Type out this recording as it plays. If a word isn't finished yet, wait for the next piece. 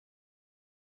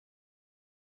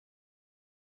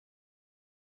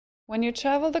When you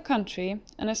travel the country,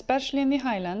 and especially in the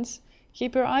highlands,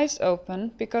 keep your eyes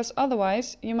open because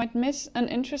otherwise you might miss an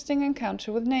interesting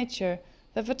encounter with nature,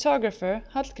 the photographer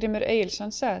Hallgrímur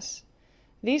Egilsson says.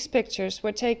 These pictures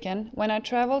were taken when I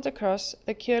traveled across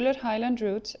the Kjölur Highland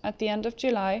route at the end of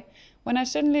July, when I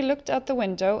suddenly looked out the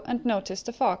window and noticed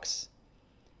a fox.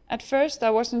 At first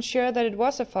I wasn't sure that it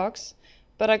was a fox,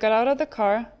 but I got out of the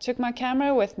car, took my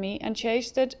camera with me and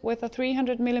chased it with a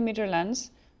 300mm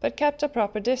lens, but kept a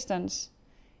proper distance.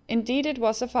 Indeed it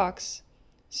was a fox.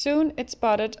 Soon it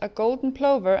spotted a golden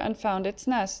plover and found its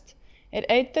nest. It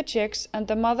ate the chicks and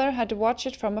the mother had to watch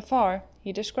it from afar,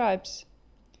 he describes.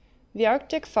 The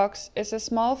Arctic fox is a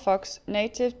small fox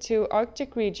native to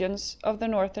Arctic regions of the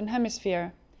Northern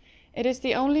Hemisphere. It is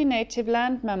the only native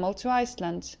land mammal to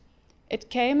Iceland. It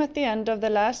came at the end of the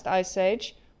last ice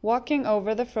age, walking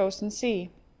over the frozen sea.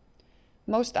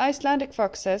 Most Icelandic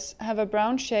foxes have a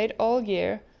brown shade all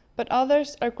year, but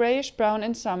others are grayish-brown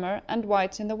in summer and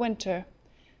white in the winter.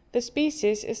 The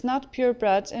species is not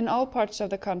purebred in all parts of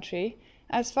the country,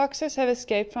 as foxes have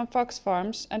escaped from fox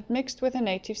farms and mixed with a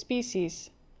native species.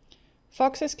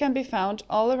 Foxes can be found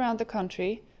all around the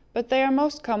country, but they are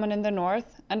most common in the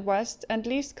north and west and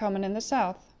least common in the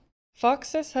south.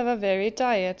 Foxes have a varied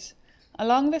diet.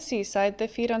 Along the seaside they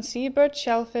feed on seabird,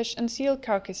 shellfish and seal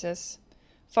carcasses.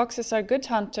 Foxes are good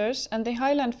hunters, and the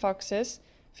highland foxes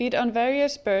feed on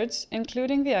various birds,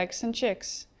 including the eggs and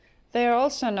chicks. They are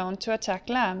also known to attack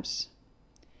lambs.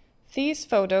 These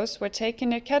photos were taken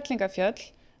near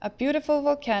Kerlingarfjöll, a beautiful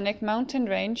volcanic mountain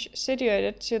range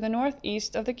situated to the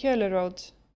northeast of the Kjölur Road.